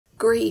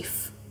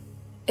Grief,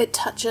 it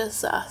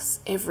touches us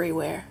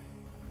everywhere.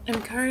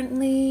 I'm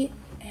currently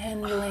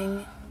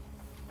handling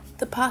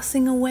the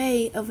passing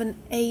away of an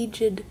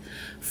aged,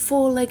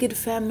 four-legged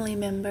family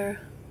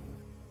member.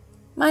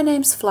 My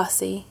name's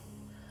Flossy,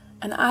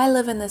 and I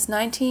live in this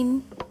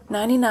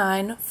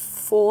 1999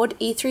 Ford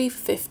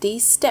E350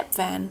 Step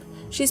Van.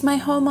 She's my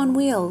home on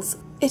wheels.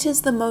 It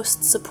is the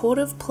most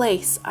supportive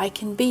place I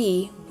can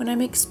be when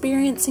I'm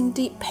experiencing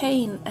deep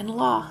pain and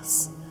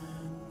loss.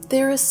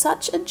 There is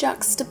such a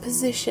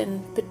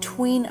juxtaposition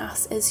between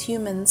us as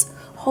humans,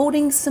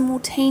 holding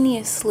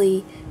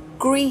simultaneously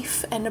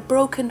grief and a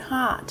broken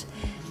heart,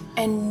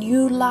 and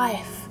new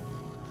life,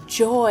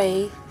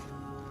 joy,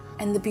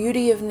 and the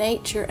beauty of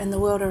nature and the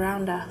world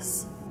around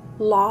us.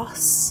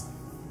 Loss,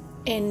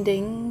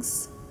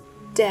 endings,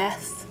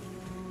 death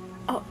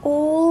are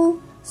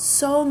all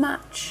so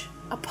much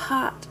a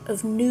part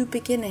of new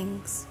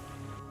beginnings,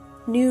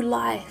 new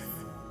life.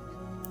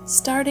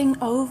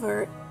 Starting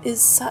over is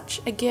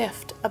such a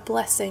gift, a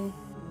blessing.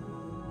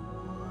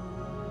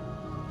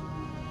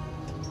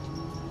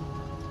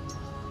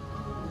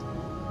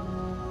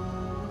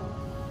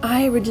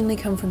 I originally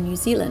come from New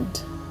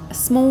Zealand, a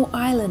small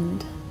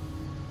island.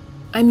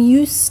 I'm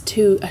used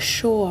to a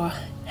shore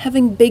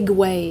having big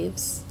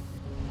waves.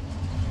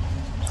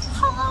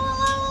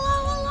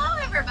 Hello,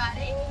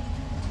 everybody.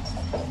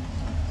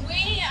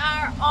 We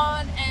are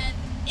on an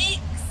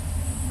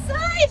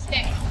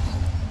exciting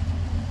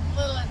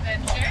little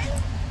adventure.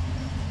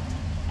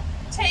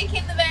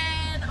 Taking the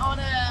van on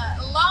a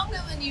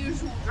longer than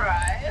usual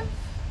drive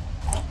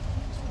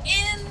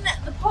in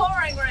the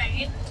pouring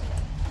rain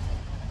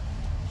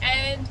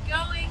and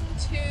going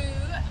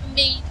to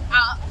meet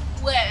up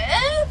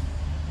with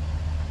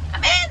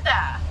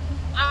Amanda.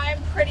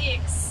 I'm pretty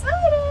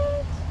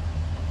excited.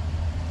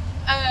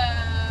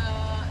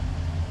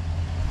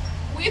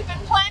 We've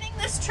been planning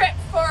this trip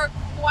for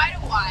quite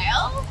a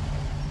while.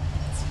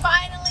 It's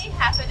finally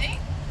happening.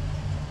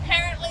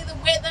 Apparently the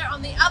weather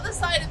on the other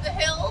side of the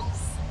hills,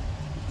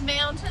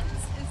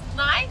 mountains, is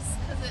nice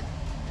because it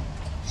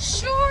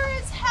sure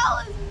as hell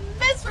is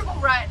miserable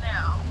right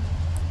now.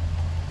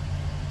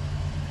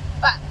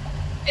 But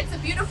it's a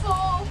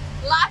beautiful,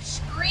 lush,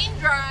 green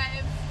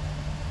drive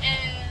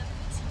and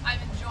I'm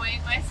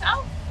enjoying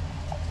myself.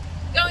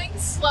 Going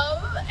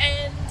slow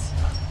and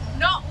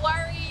not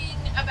worrying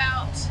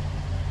about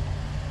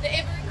the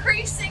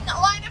ever-increasing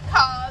line of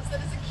cars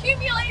that is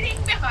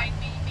accumulating behind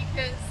me,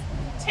 because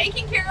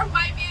taking care of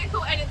my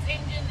vehicle and its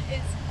engine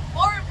is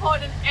more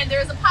important, and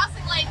there is a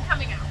passing lane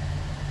coming up.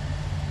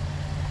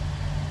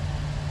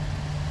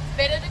 It's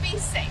better to be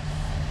safe.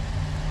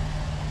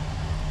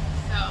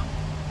 So,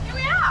 here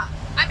we are.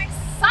 I'm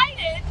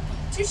excited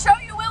to show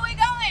you where we're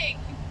going.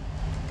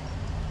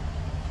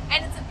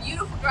 And it's a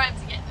beautiful drive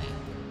to get there.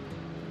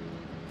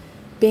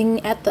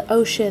 Being at the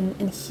ocean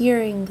and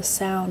hearing the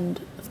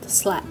sound of the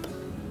slap,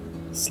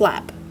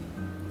 slap,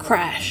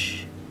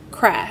 crash,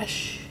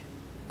 crash,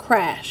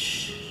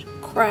 crash,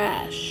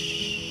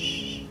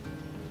 crash,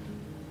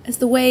 as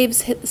the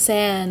waves hit the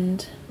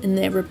sand in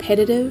their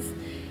repetitive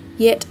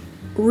yet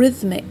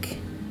rhythmic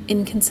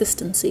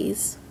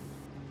inconsistencies.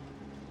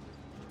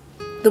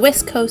 The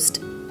west coast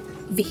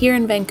here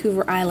in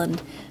Vancouver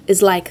Island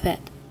is like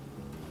that.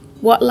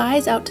 What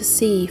lies out to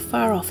sea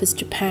far off is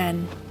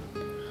Japan.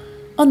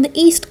 On the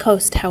east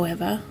coast,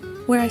 however,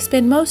 where I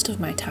spend most of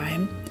my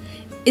time,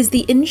 is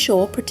the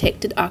inshore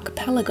protected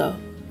archipelago.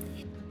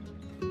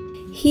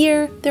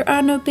 Here there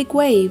are no big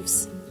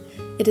waves.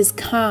 It is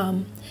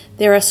calm.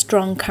 There are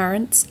strong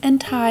currents and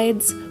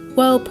tides,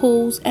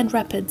 whirlpools and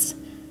rapids.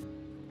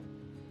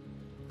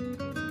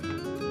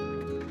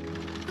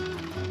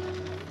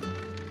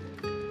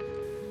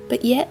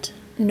 But yet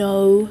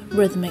no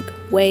rhythmic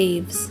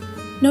waves,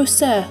 no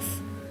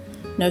surf,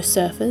 no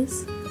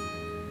surfers.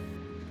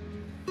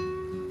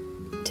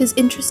 'Tis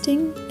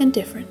interesting and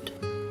different.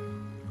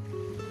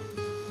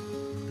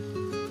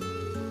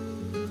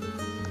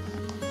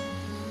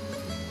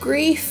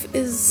 Grief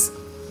is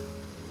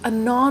a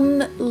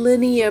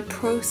non-linear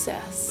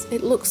process.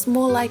 It looks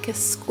more like a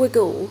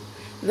squiggle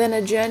than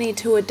a journey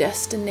to a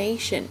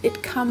destination.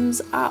 It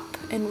comes up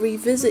and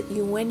revisit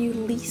you when you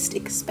least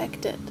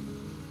expect it.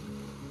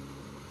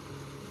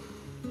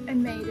 I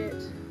made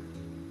it.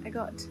 I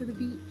got to the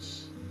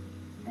beach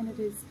and it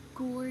is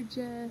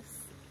gorgeous.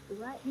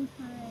 Right in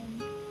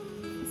time.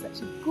 It's such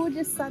a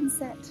gorgeous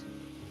sunset.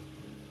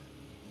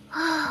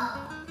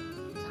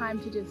 Time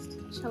to just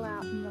chill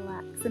out and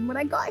relax. And when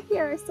I got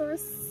here, I saw a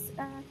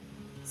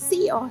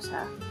sea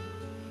otter.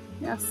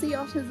 Now, sea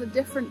otters are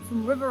different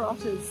from river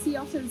otters. Sea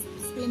otters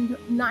spend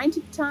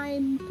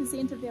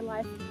 99% of their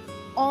life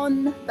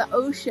on the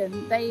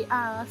ocean. They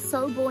are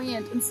so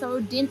buoyant and so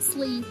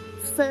densely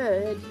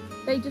furred,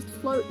 they just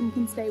float and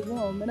can stay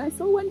warm. And I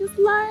saw one just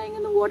lying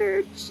in the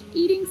water,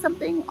 eating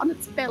something on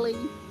its belly.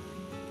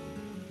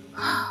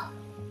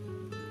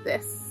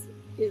 This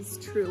is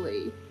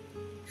truly,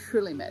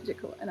 truly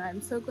magical, and I'm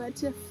so glad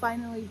to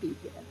finally be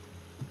here.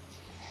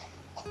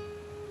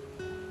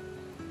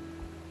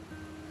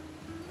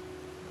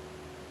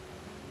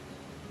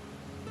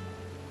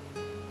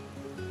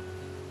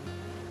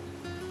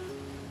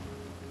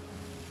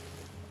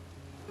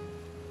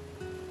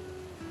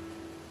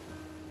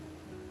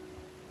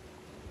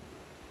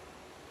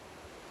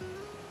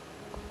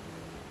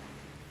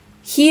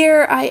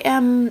 Here I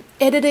am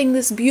editing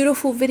this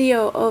beautiful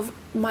video of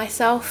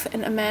myself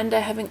and Amanda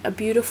having a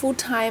beautiful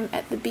time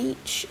at the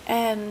beach,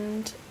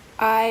 and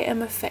I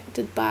am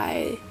affected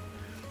by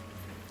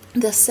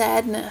the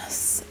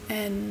sadness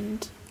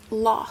and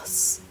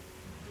loss.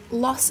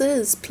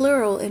 Losses,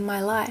 plural, in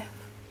my life.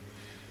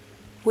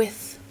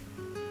 With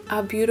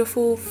our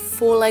beautiful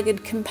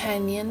four-legged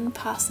companion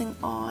passing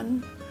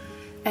on,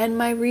 and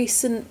my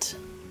recent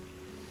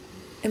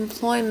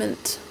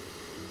employment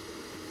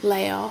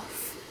layoff.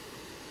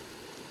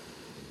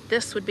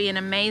 This would be an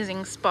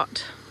amazing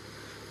spot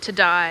to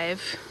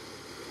dive.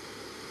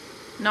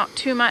 Not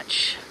too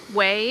much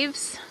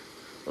waves,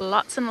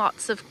 lots and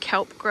lots of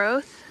kelp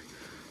growth,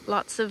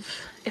 lots of,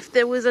 if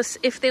there was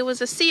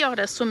a sea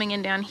otter swimming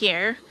in down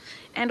here,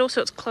 and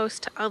also it's close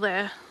to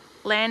other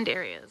land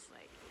areas.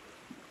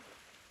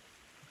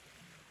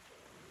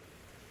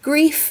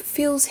 Grief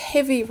feels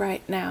heavy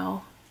right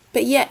now,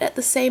 but yet at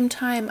the same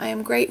time I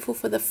am grateful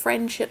for the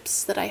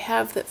friendships that I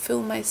have that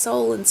fill my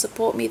soul and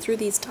support me through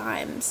these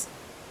times.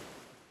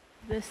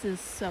 This is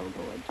so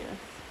gorgeous.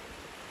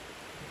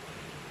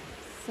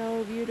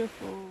 So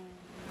beautiful.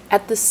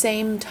 At the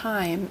same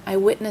time, I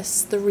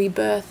witness the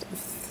rebirth of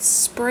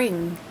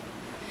spring.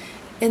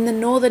 In the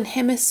northern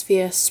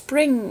hemisphere,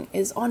 spring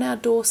is on our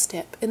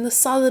doorstep. In the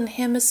southern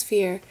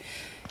hemisphere,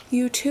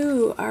 you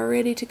too are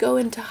ready to go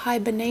into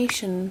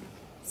hibernation.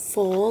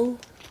 Fall,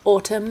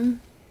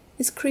 autumn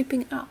is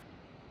creeping up.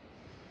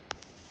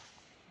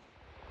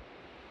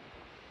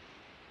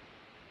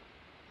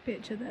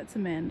 Picture that's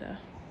Amanda.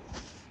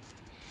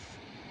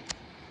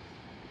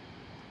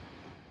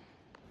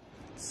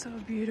 So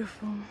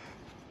beautiful.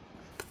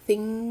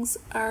 Things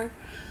are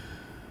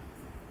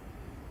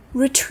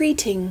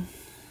retreating,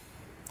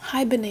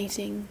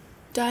 hibernating,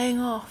 dying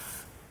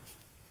off,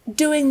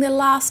 doing their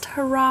last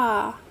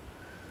hurrah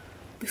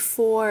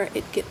before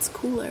it gets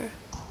cooler.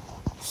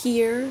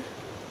 Here,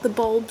 the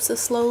bulbs are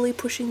slowly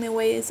pushing their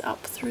ways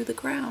up through the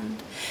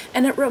ground,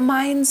 and it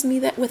reminds me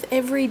that with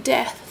every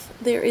death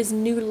there is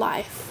new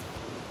life.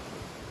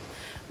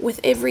 With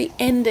every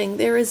ending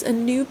there is a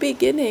new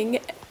beginning.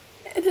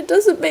 And it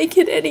doesn't make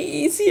it any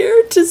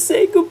easier to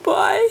say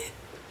goodbye.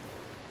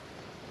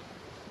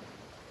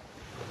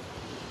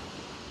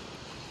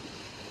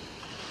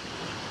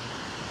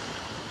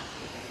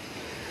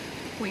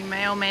 We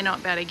may or may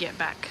not be able to get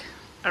back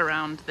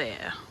around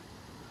there.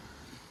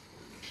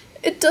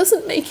 It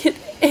doesn't make it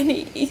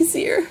any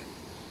easier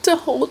to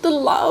hold the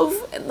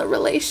love and the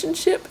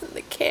relationship and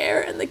the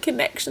care and the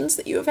connections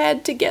that you have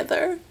had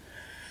together,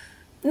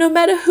 no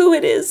matter who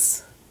it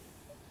is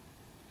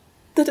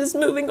that is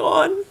moving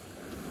on.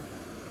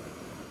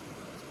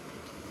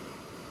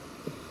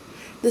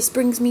 This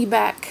brings me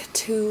back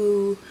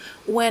to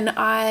when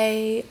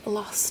I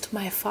lost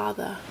my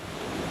father.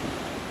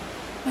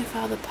 My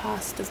father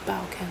passed of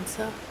bowel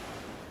cancer.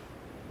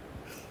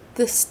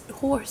 This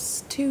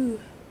horse, too,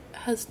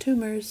 has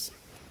tumors.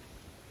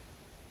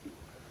 I'm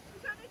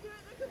trying to do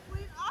it the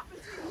complete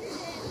opposite.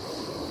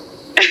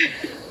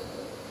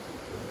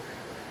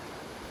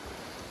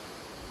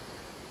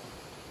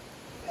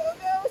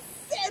 Go,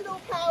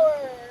 sandal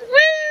power!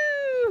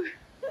 Woo!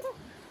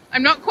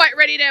 I'm not quite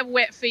ready to have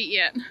wet feet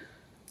yet.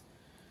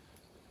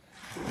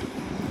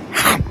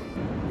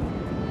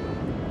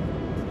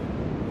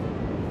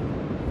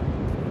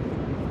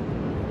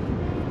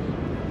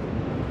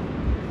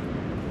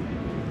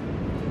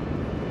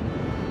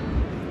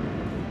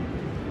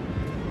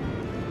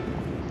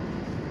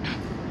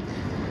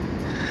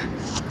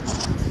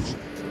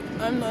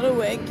 I'm not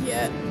awake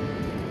yet.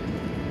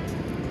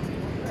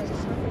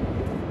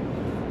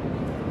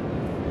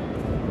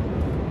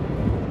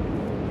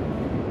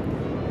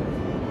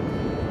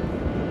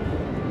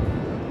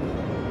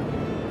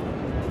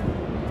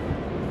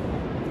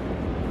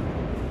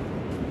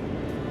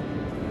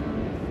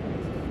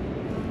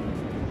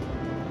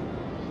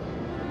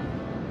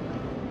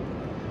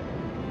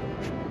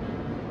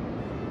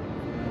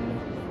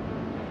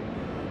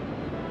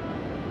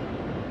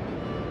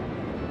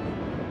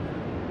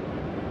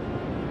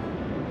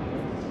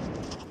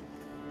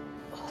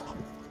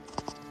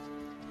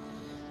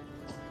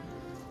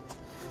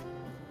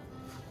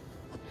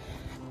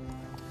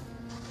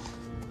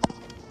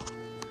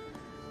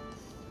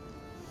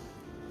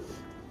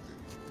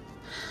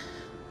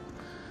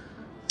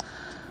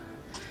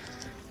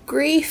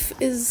 Grief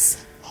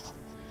is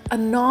a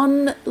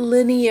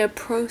non-linear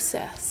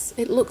process.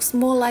 It looks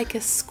more like a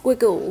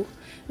squiggle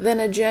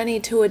than a journey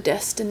to a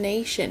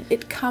destination.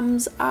 It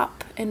comes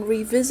up and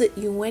revisits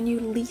you when you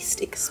least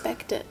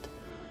expect it.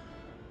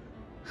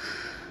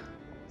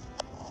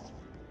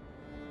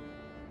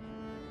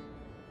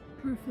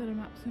 Proof that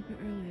I'm up super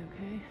early,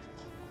 okay?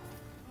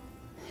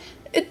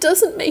 It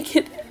doesn't make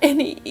it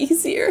any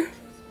easier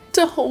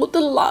to hold the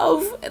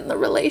love and the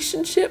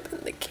relationship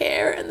and the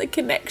care and the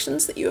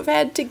connections that you have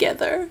had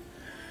together,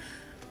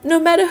 no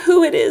matter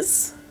who it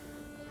is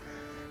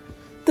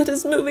that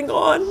is moving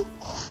on.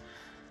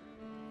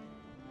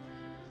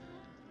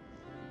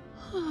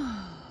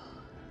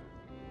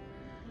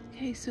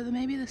 Okay, so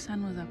maybe the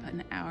sun was up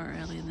an hour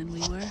earlier than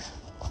we were.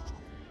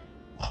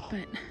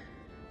 but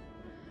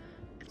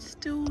it's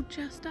still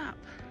just up.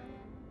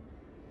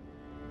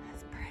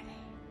 That's pretty.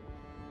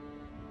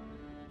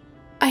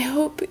 I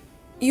hope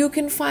you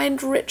can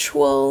find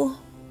ritual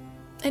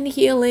and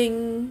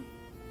healing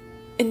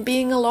in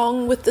being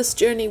along with this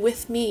journey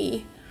with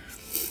me.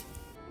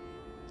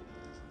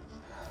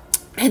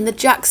 And the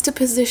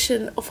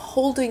juxtaposition of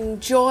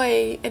holding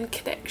joy and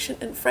connection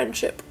and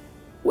friendship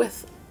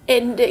with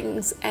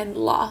endings and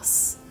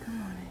loss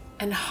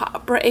and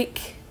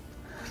heartbreak.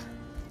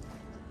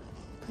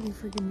 Pretty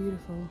freaking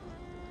beautiful.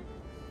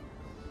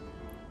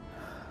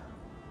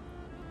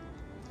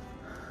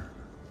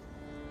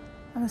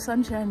 I'm a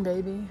sunshine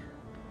baby.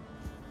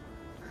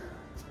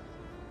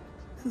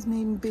 This is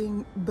me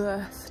being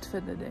birthed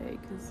for the day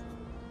because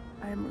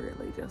I'm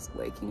really just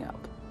waking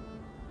up.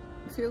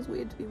 It feels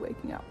weird to be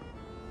waking up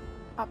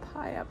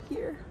high up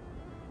here.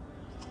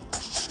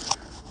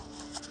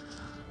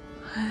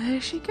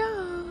 There she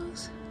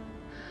goes,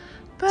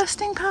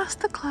 bursting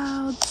past the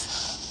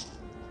clouds.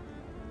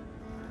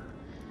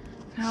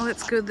 Now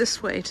let's go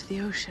this way to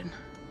the ocean.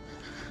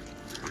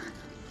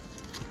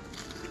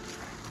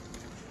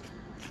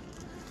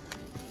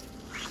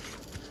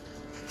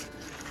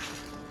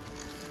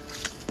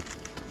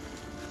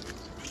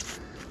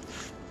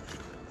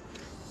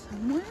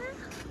 Somewhere?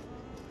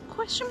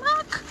 Question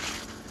mark?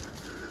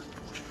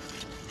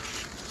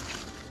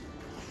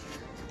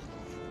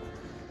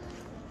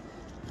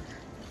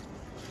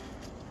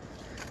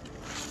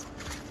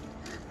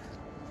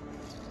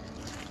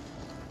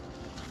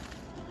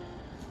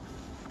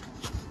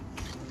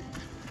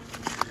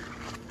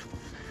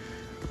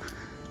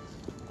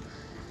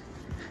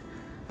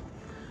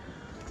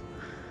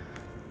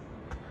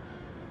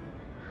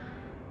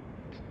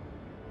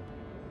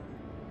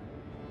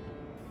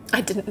 I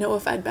didn't know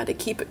if I'd better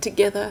keep it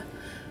together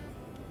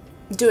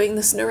doing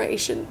this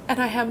narration, and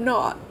I have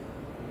not.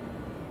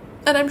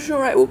 And I'm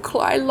sure I will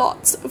cry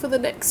lots over the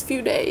next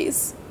few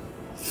days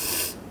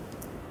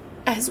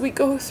as we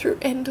go through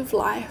end of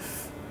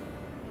life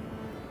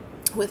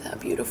with our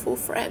beautiful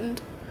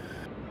friend.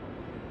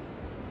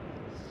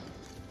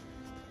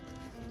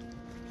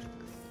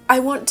 I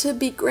want to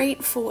be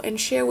grateful and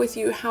share with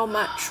you how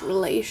much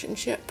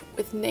relationship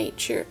with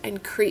nature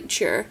and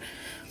creature,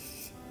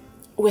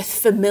 with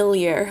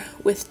familiar,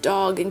 with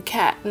dog and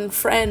cat and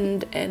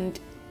friend and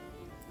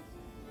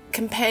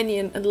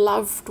companion and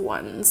loved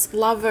ones,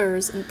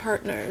 lovers and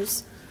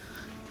partners,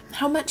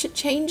 how much it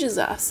changes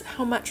us,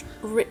 how much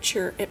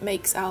richer it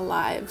makes our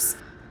lives.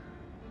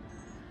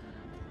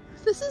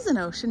 This is an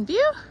ocean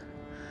view.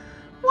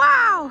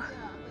 Wow!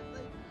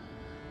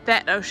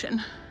 That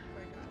ocean.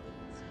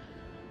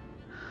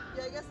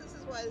 Yeah, I guess this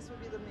is why this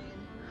would be the main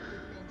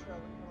trail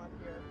would come up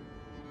here.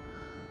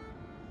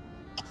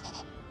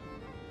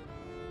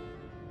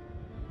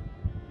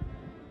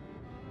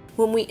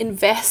 When we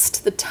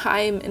invest the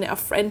time in our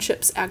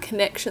friendships, our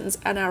connections,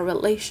 and our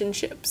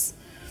relationships,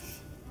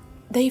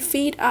 they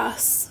feed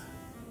us.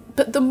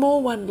 But the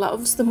more one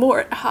loves, the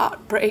more it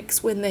heart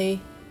breaks when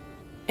they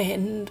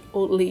end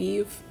or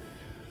leave.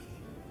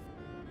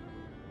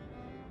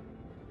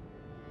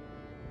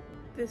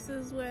 This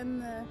is when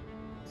the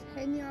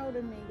 10-year-old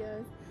in me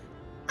goes,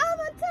 I'm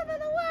on top of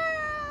the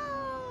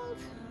world!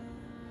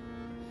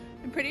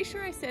 I'm pretty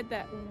sure I said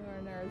that when we were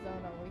in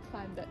Arizona when we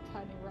climbed that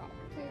tiny rock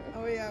too.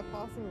 Oh yeah,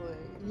 possibly.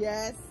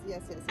 Yes. I'm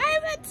on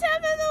top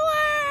of the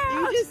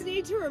world! You just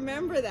need to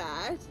remember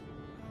that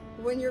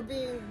when you're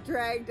being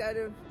dragged out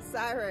of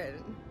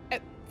Siren.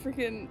 At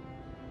freaking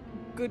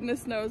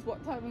goodness knows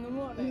what time in the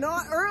morning.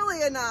 Not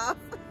early enough.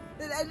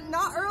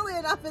 Not early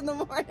enough in the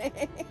morning.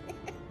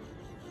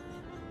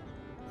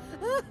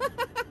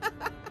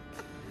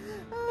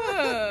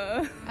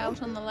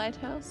 Out on the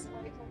lighthouse.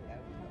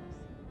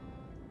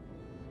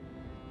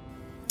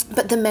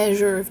 But the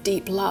measure of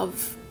deep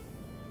love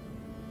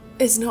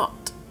is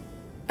not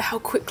how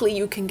quickly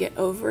you can get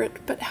over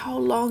it, but how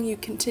long you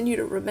continue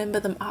to remember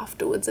them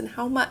afterwards, and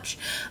how much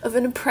of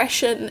an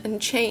impression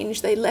and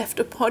change they left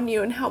upon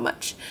you, and how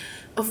much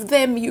of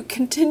them you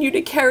continue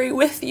to carry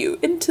with you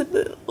into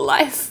the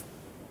life,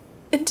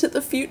 into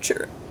the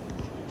future,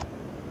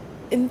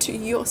 into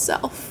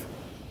yourself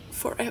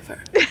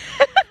forever. I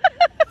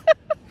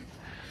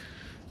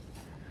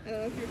don't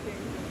know if you're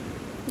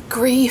thinking.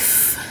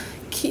 Grief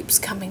keeps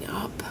coming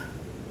up.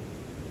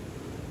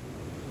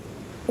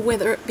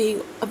 Whether it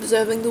be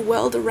observing the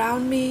world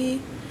around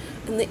me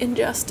and the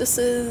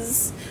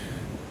injustices,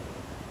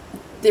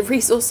 the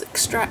resource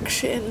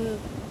extraction,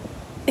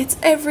 it's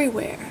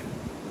everywhere.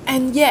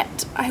 And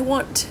yet I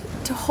want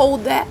to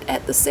hold that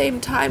at the same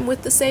time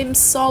with the same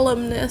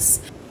solemnness.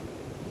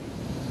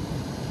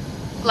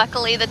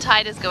 Luckily the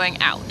tide is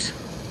going out,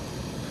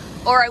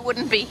 or I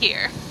wouldn't be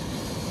here.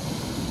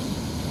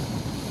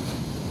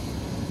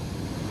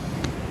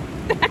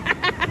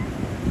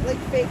 Like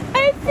fake.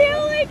 I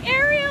feel like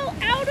Ariel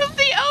out of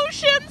the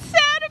ocean,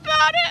 sad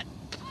about it.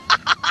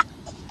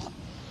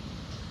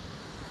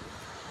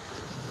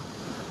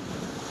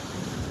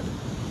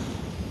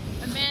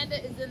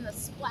 Amanda is in the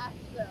splash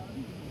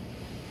zone.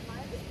 Am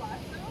I in the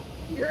splash zone?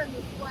 You're in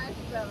the splash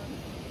zone.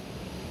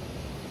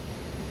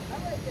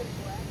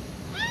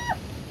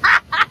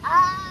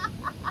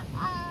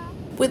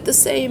 with the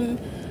same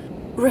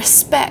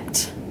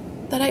respect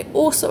that I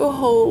also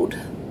hold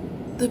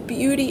the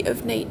beauty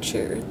of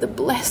nature, the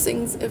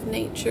blessings of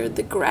nature,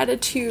 the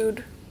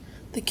gratitude,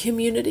 the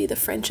community, the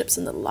friendships,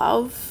 and the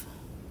love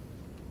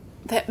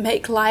that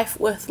make life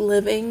worth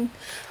living,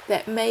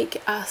 that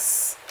make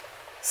us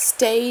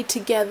stay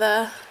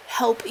together,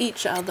 help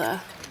each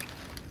other,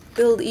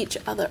 build each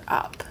other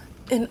up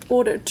in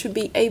order to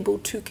be able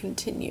to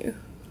continue.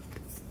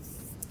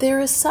 There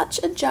is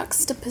such a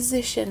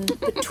juxtaposition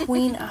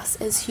between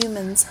us as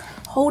humans,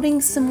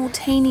 holding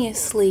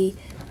simultaneously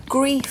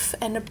grief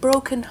and a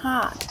broken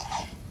heart,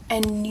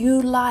 and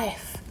new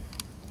life,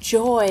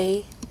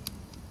 joy,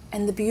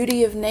 and the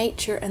beauty of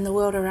nature and the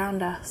world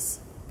around us.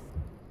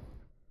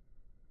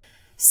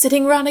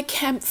 Sitting around a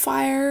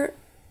campfire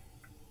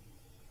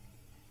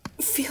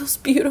feels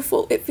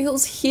beautiful, it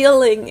feels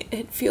healing,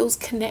 it feels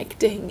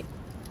connecting.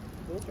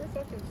 Those are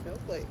fucking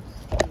snowflakes.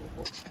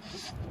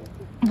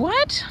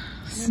 What?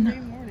 Monday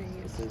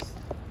morning, it says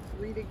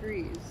 3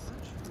 degrees.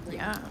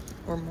 Yeah.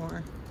 Or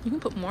more. You can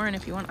put more in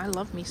if you want. I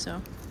love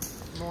miso.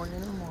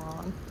 Morning or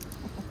moron.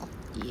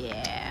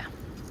 Yeah.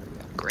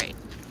 Great.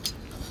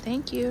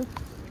 Thank you.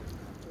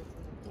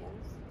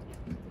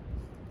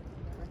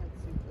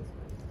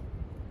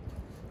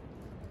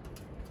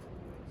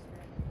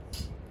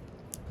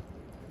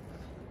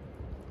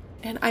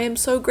 And I am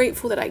so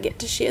grateful that I get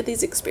to share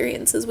these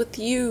experiences with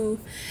you.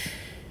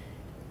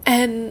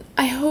 And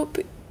I hope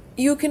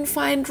you can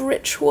find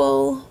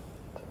ritual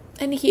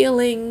and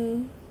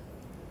healing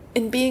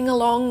in being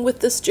along with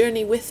this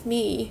journey with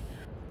me.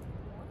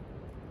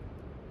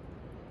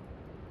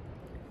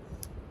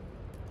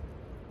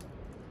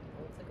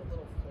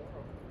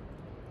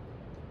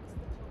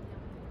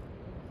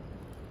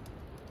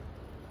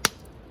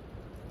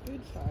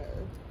 Good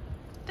fire.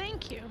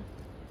 Thank you.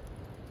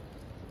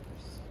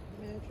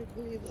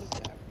 Magically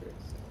looked after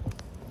itself.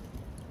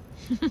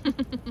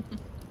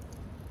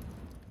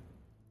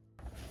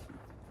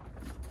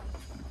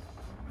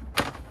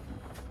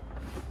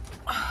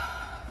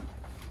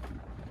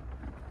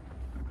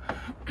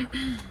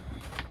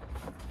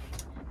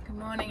 Good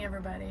morning,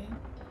 everybody.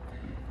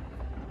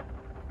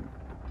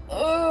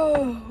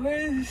 Oh,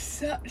 it was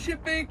such a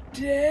big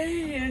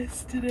day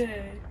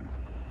yesterday.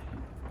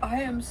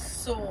 I am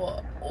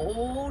sore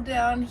all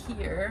down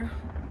here,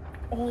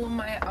 all of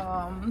my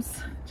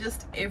arms,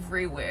 just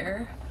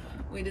everywhere.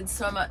 We did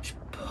so much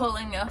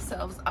pulling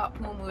ourselves up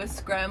when we were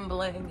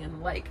scrambling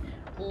and like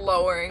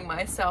lowering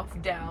myself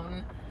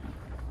down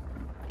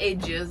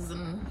edges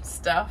and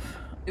stuff.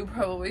 You'll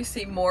probably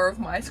see more of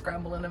my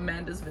scramble in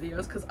Amanda's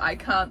videos because I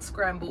can't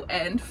scramble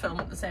and film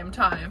at the same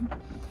time.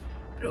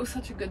 But it was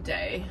such a good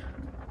day.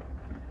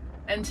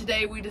 And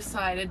today we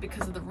decided,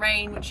 because of the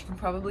rain, which you can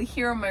probably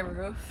hear on my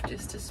roof,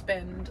 just to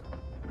spend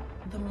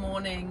the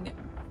morning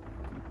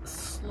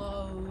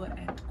slow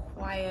and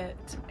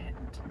quiet, and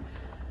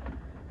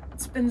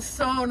it's been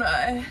so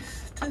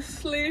nice to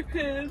sleep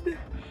in.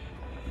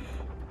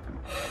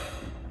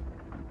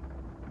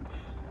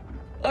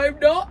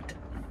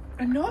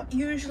 I'm not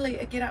usually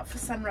a get up for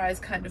sunrise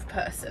kind of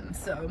person,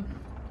 so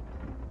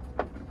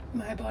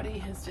my body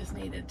has just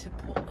needed to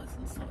pause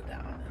and slow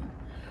down. And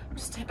I'm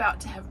just about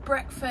to have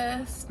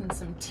breakfast and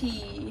some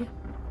tea.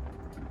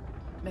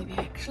 Maybe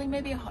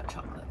a hot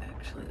chocolate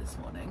actually this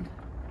morning.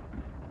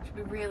 Should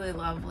be really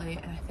lovely.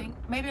 And I think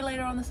maybe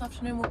later on this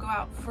afternoon we'll go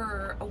out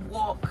for a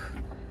walk,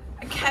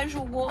 a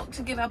casual walk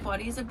to give our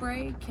bodies a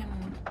break.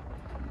 And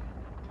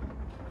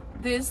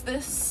there's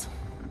this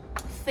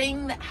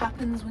thing that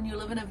happens when you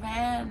live in a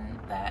van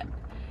that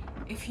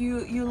if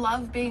you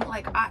love being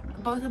like,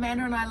 both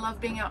Amanda and I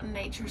love being out in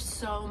nature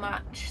so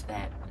much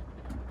that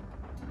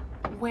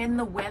when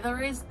the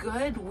weather is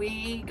good,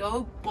 we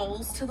go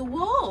balls to the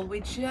wall.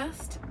 We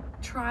just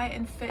try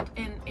and fit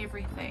in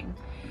everything.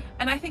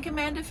 And I think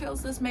Amanda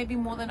feels this maybe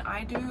more than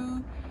I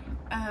do,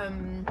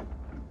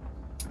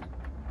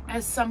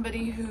 as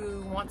somebody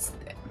who wants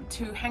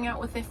to hang out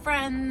with their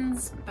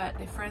friends, but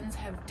their friends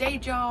have day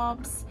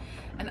jobs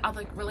and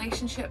other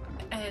relationship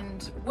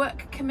and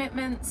work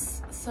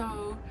commitments.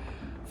 So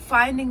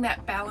finding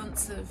that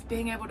balance of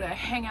being able to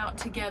hang out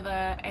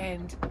together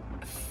and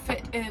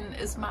fit in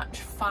as much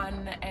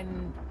fun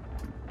and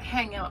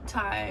hangout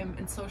time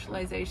and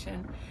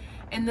socialization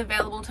in the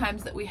available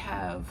times that we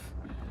have.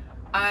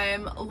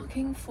 I'm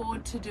looking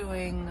forward to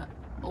doing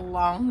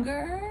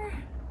longer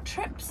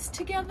trips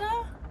together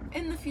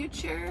in the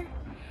future,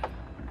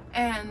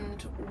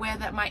 and where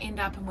that might end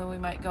up and where we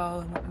might go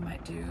and what we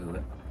might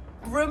do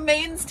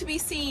remains to be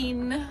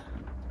seen,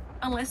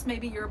 unless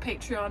maybe you're a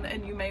Patreon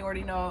and you may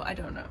already know. I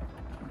don't know.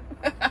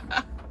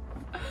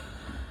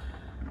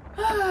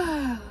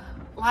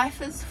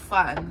 Life is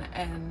fun,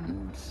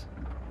 and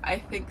I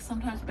think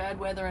sometimes bad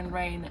weather and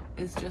rain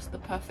is just the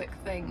perfect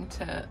thing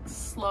to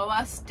slow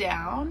us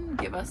down,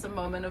 give us a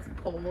moment of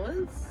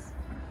pause.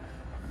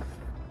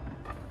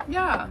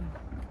 Yeah,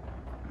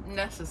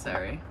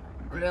 necessary,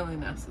 really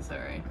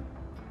necessary,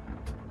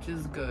 which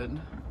is good.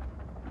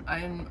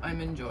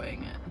 I'm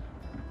enjoying it.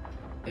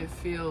 It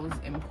feels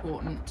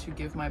important to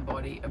give my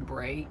body a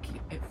break.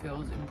 It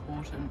feels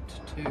important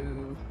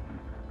to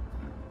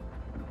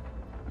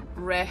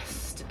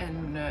rest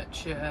and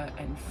nurture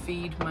and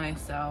feed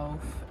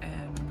myself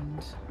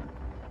and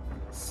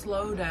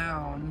slow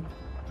down.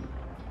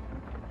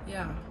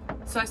 Yeah.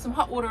 So some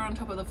hot water on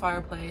top of the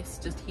fireplace,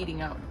 just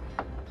heating up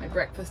my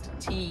breakfast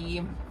tea.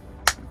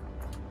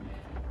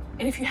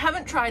 And if you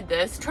haven't tried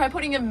this, try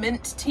putting a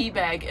mint tea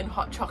bag in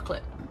hot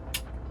chocolate.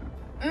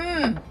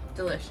 Mmm,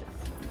 delicious.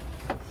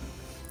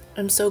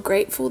 I'm so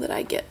grateful that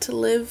I get to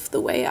live the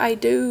way I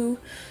do,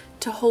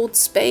 to hold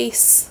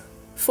space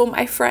for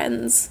my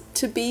friends,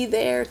 to be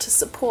there to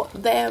support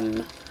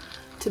them,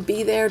 to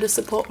be there to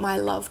support my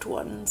loved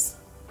ones.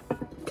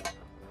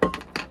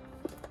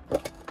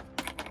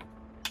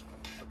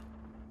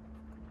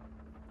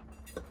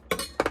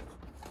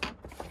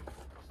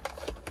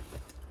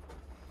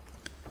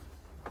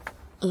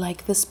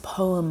 Like this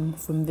poem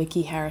from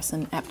Vicky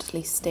Harrison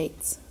aptly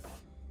states,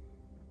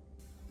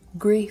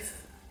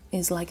 grief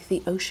is like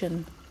the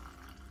ocean.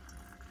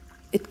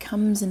 It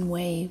comes in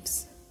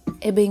waves,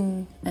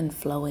 ebbing and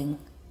flowing.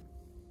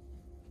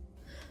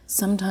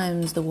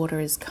 Sometimes the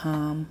water is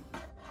calm,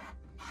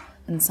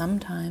 and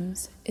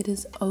sometimes it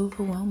is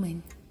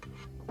overwhelming.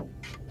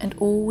 And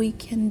all we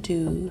can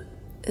do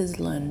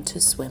is learn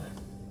to swim.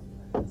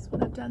 That's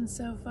what I've done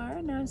so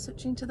far. Now I'm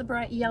switching to the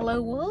bright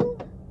yellow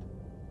wool.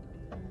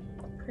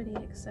 Pretty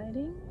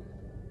exciting.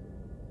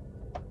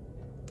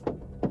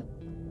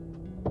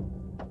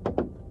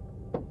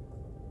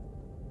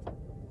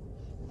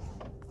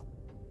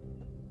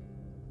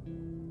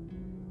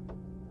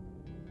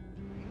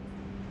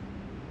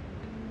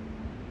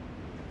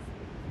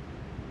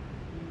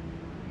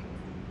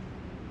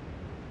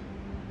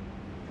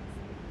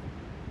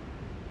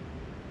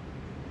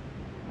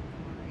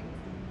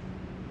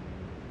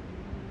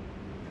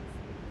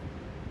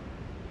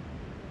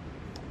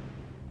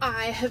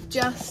 I have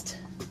just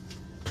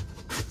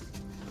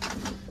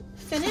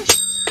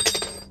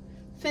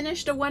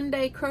finished a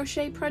one-day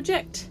crochet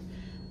project.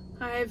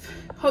 I've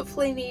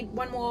hopefully need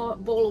one more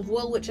ball of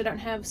wool, which I don't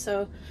have,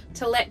 so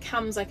till that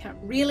comes I can't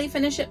really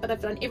finish it, but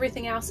I've done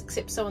everything else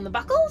except sew on the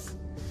buckles.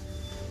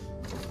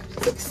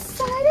 It's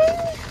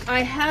exciting!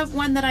 I have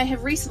one that I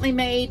have recently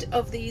made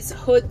of these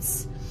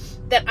hoods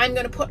that I'm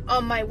going to put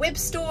on my web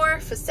store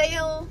for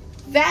sale.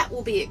 That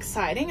will be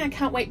exciting. I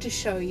can't wait to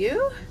show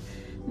you.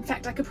 In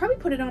fact, I could probably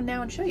put it on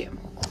now and show you.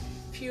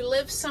 If you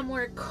live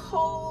somewhere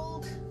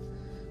cold,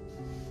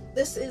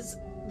 this is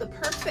the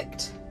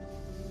perfect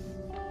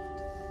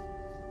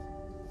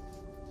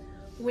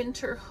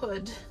winter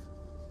hood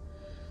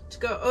to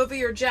go over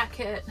your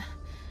jacket,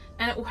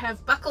 and it will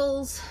have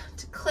buckles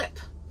to clip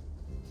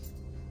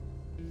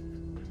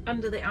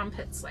under the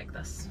armpits like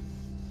this.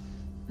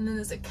 And then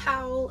there's a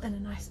cowl and a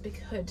nice big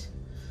hood.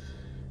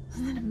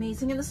 Isn't that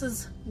amazing? And this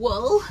is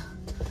wool,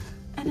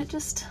 and it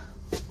just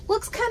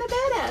looks kind of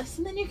badass.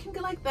 And then you can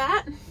go like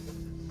that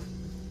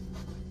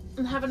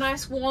and have a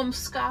nice warm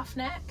scarf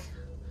neck.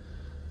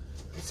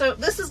 So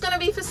this is going to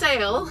be for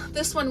sale.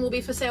 This one will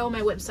be for sale on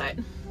my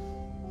website.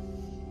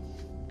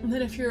 And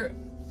then if you're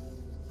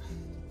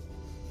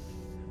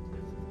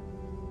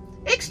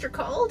extra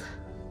cold,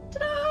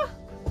 ta-da!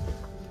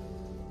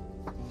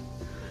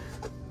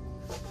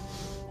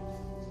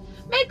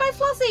 Made by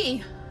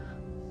Flossy!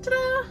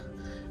 Ta-da!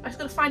 I just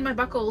gotta find my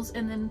buckles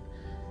and then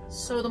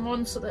sew them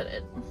on so that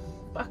it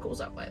buckles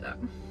up like that.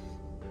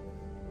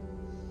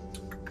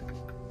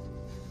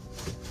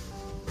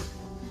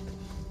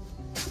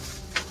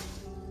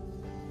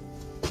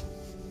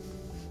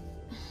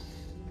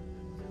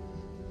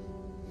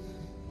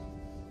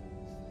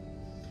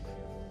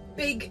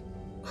 Big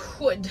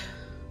hood.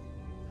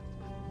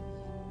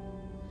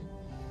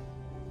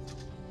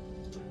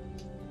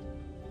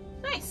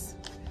 Nice.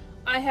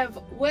 I have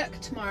work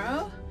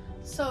tomorrow,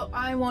 so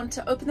I want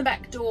to open the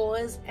back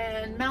doors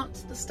and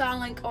mount the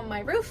Starlink on my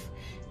roof,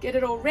 get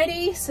it all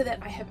ready so that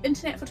I have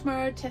internet for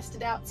tomorrow, test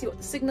it out, see what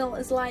the signal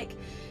is like,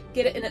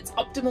 get it in its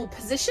optimal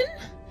position,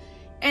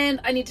 and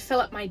I need to fill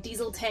up my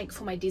diesel tank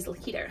for my diesel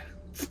heater.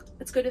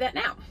 Let's go do that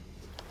now.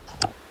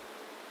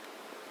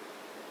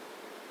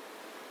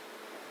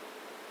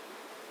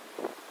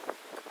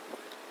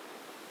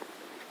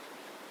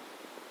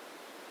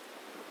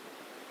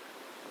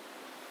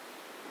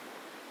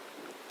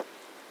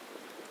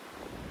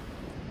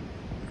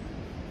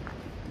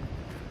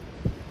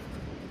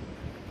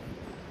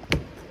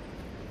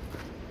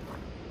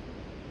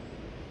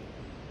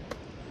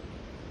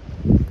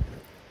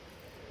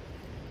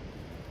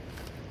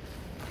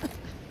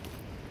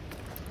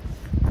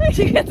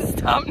 You get to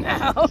stop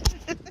now. Plug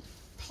in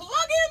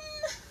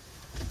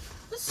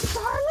the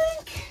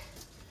Starlink.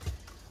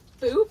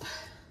 Boop.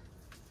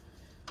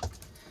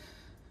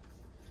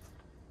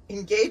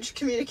 Engage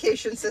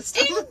communication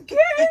system.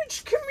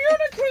 Engage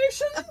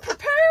communication.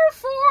 Prepare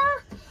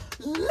for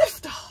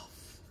liftoff.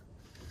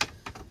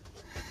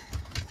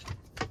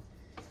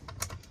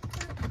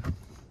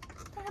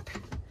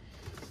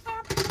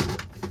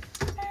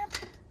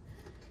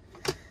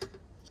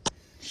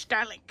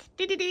 Starlink.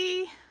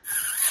 Dee-dee-dee.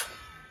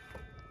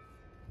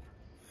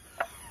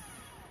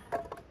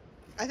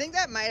 I think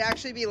that might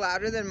actually be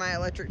louder than my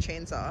electric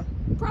chainsaw.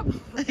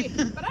 Probably,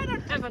 but I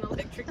don't have an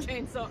electric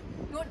chainsaw.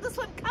 You want this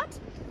one cut?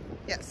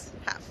 Yes,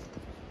 half.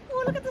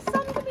 Oh, look at the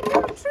sun coming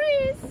through the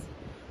trees.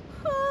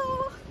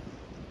 Oh.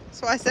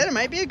 So I said it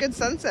might be a good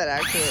sunset,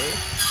 actually.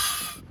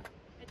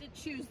 I did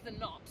choose the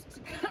knot to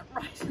cut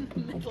right in the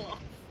middle of.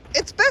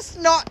 It's best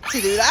not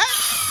to do that.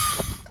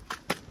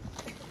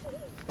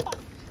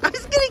 I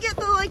was gonna get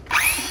the like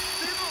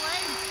through the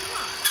legs. Come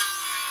on.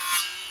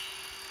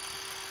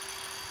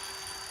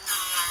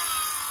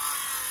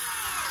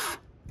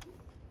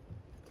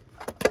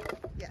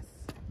 Yes.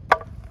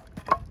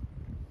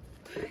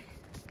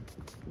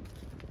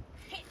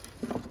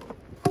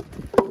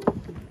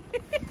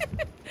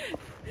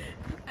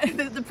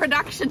 The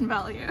production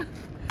value.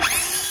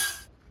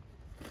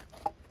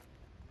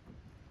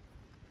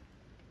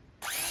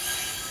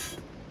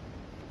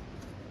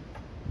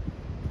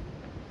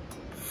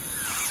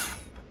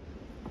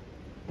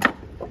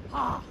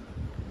 Oh.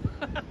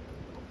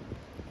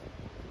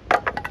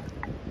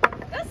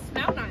 That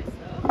smells nice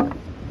though.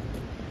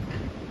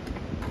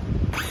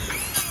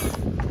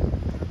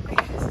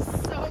 There's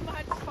so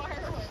much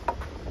firewood.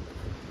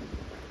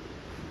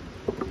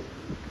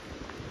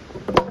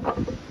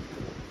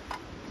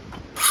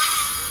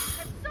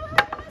 I'm so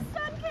happy the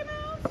sun came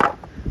out.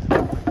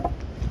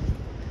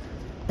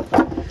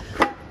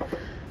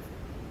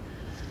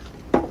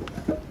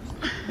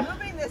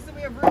 Moving this so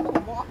we have room to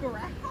walk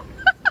around.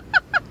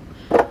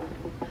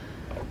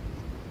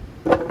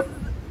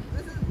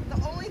 This is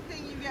the only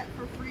thing you get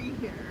for free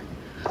here.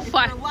 If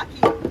What? you're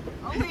lucky.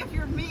 Only if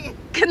you're me.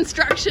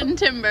 Construction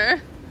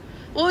timber.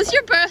 Well, it's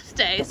your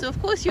birthday, so of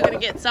course you're gonna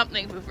get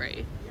something for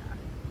free.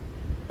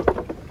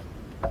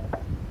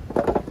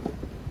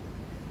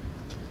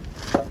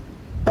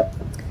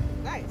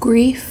 Nice.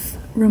 Grief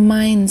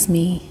reminds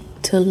me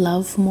to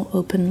love more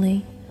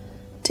openly,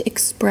 to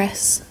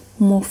express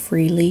more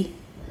freely,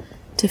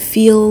 to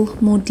feel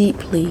more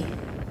deeply,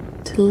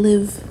 to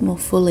live more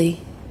fully.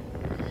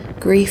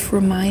 Grief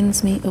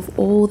reminds me of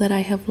all that I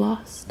have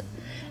lost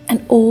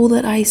and all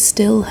that I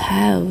still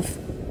have,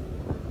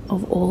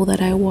 of all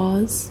that I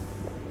was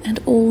and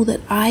all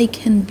that I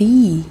can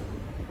be.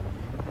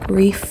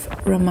 Grief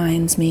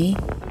reminds me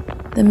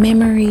the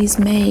memories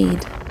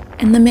made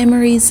and the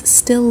memories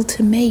still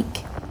to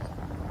make,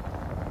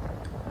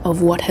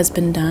 of what has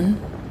been done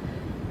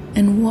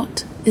and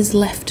what is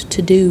left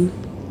to do.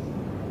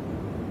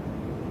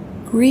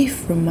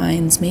 Grief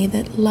reminds me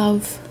that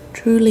love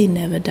truly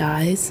never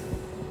dies.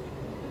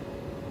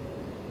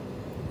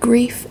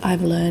 Grief,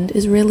 I've learned,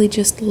 is really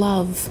just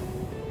love.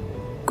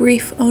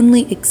 Grief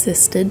only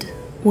existed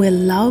where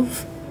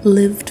love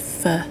lived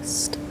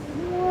first.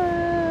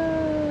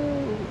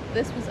 Whoa!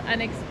 This was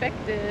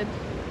unexpected.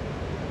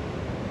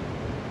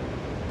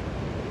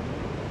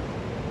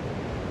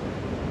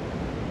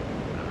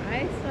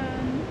 Hi,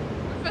 sun.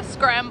 For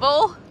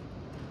scramble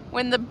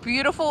when the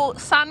beautiful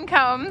sun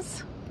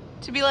comes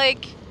to be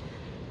like,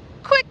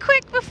 quick,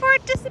 quick, before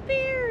it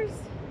disappears.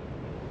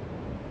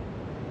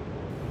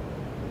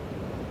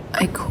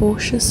 I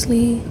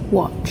cautiously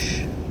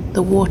watch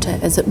the water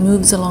as it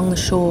moves along the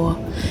shore,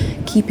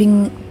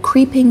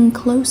 creeping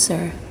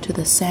closer to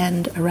the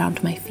sand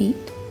around my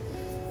feet,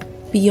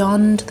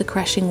 beyond the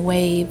crashing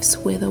waves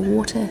where the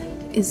water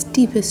is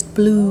deepest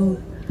blue.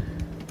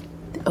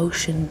 The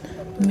ocean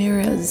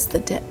mirrors the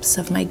depths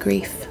of my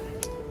grief.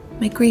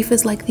 My grief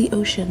is like the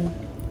ocean,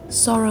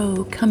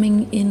 sorrow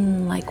coming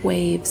in like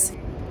waves.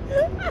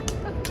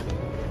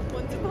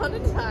 Once upon a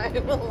time,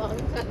 a long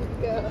time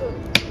ago,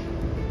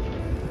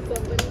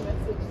 somebody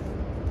messaged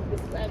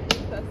this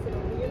random person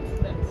on the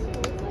internet. She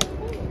was like,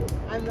 hey,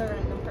 I'm the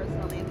random person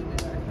on the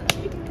internet.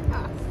 he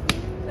asked.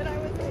 And I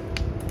was like,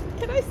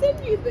 can I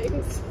send you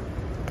things?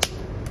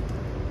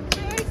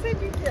 May I send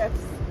you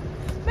gifts?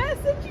 May I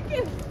send you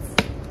gifts?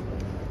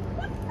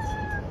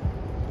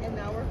 And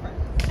now we're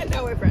friends. And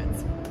now we're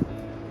friends.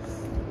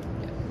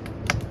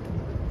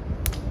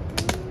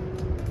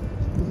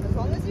 As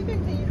long as you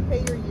continue to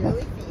pay your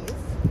yearly fees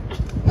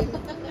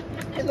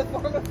in the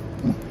form of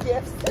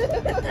gifts.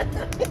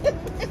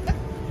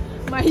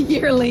 My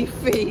yearly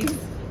fees.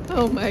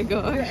 Oh my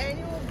Your gosh.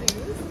 annual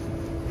dues.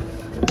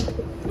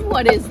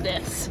 What is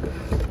this?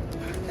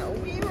 No,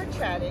 we were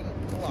chatting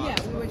a lot. Yeah,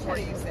 we were before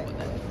chatting you sent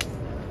before them.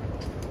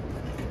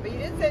 But you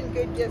did send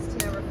good gifts to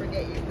never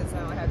forget you, because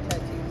now I have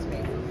tattoos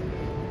made from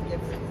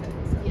gifts and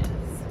things. So. Yes.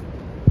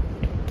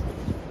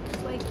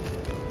 It's like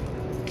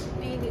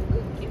being a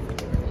good gift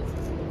giver.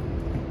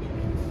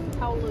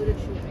 How loaded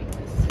should we make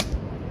this?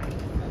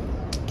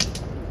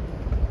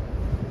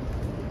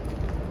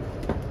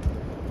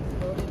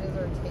 Loaded as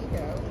our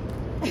takeout.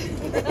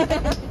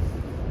 That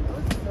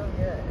was so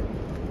good.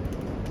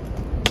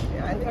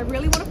 Yeah, I I think.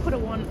 really want to put a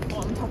one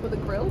on top of the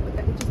grill, but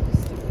that would just be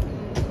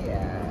stupid.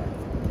 Yeah.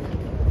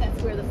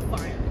 That's where the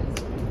fire is.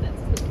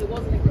 It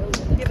wasn't a grill.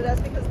 Yeah, but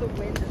that's because the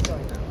wind is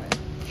going that way.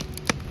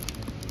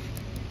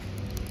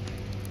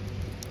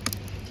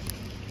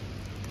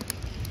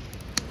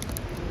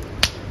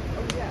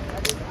 Oh yeah,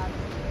 that is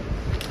actually.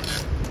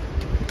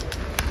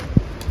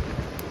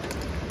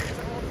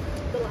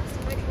 The last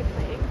time I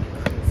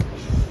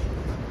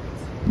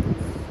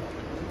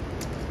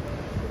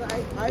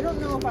I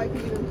don't know if I can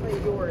even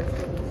play yours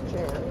with this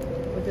chair,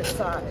 with its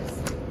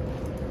size.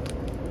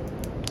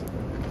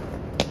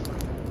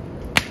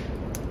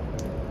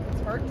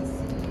 It's hard to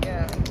see,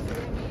 yeah.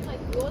 Like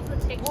yours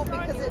would take Well,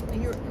 because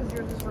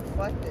yours is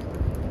reflected.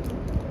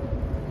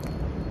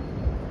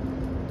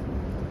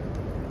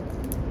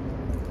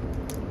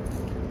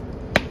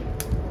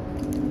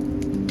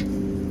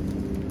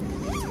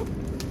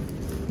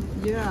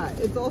 Yeah,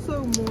 it's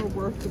also more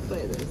work to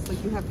play this.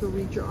 Like, you have to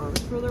reach your arms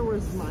further,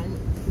 whereas mine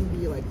can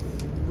be, like,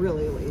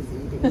 really lazy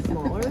being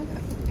smaller.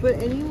 But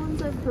any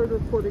ones I've heard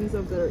recordings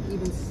of that are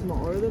even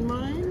smaller than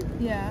mine,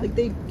 Yeah. like,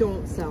 they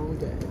don't sound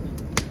good.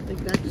 Like,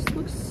 that just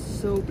looks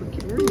so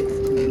precarious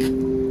to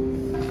me.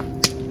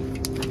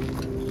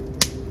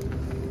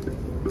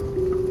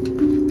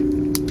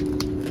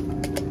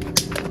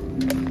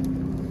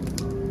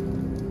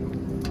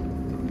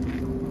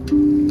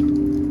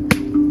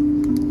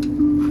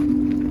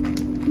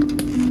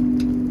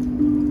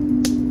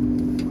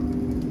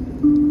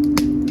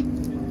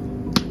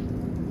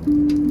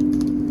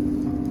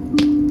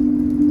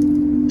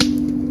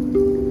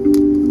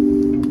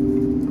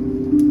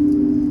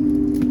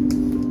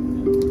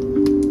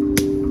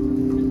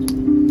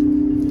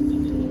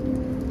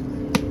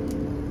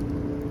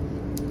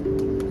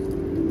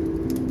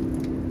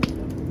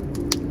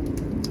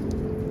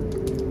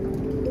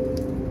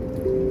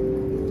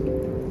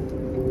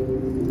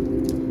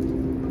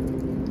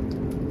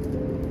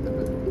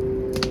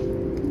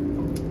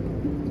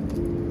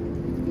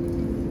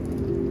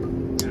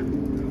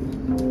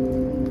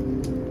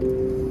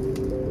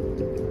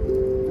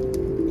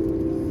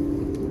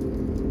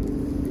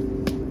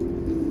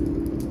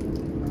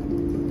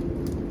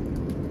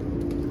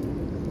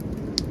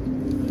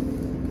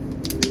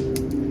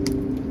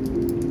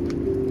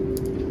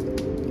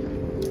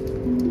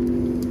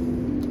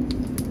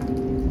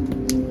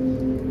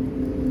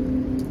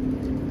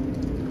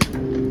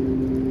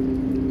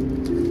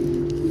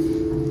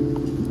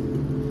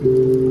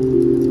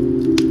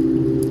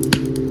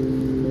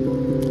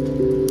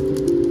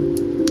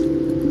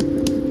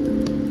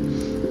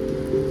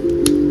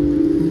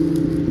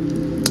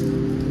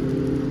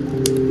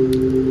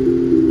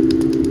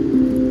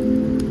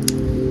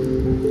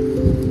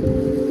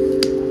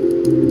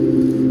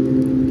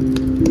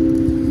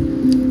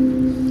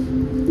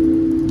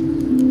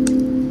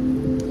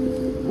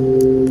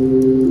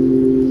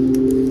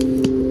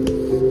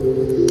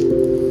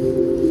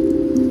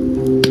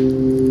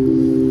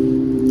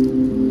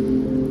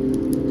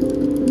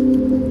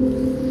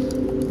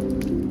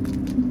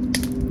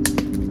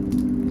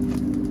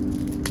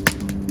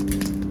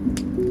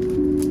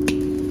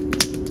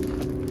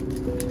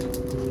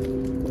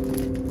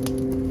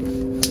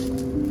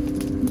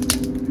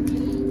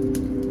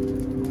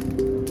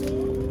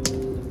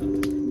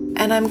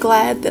 And I'm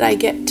glad that I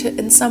get to,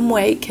 in some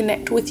way,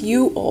 connect with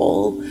you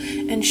all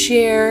and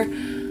share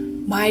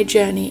my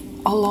journey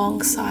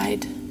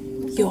alongside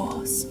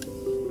yours.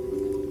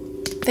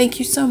 Thank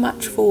you so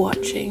much for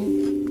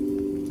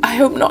watching. I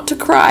hope not to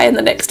cry in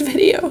the next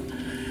video.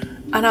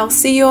 And I'll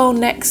see you all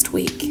next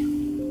week.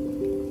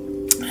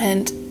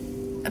 And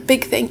a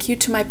big thank you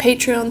to my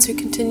Patreons who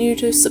continue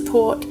to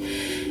support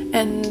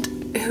and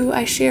who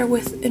I share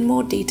with in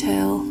more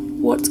detail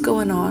what's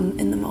going on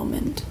in the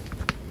moment.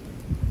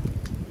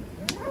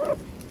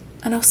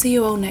 And I'll see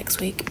you all next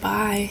week.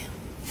 Bye.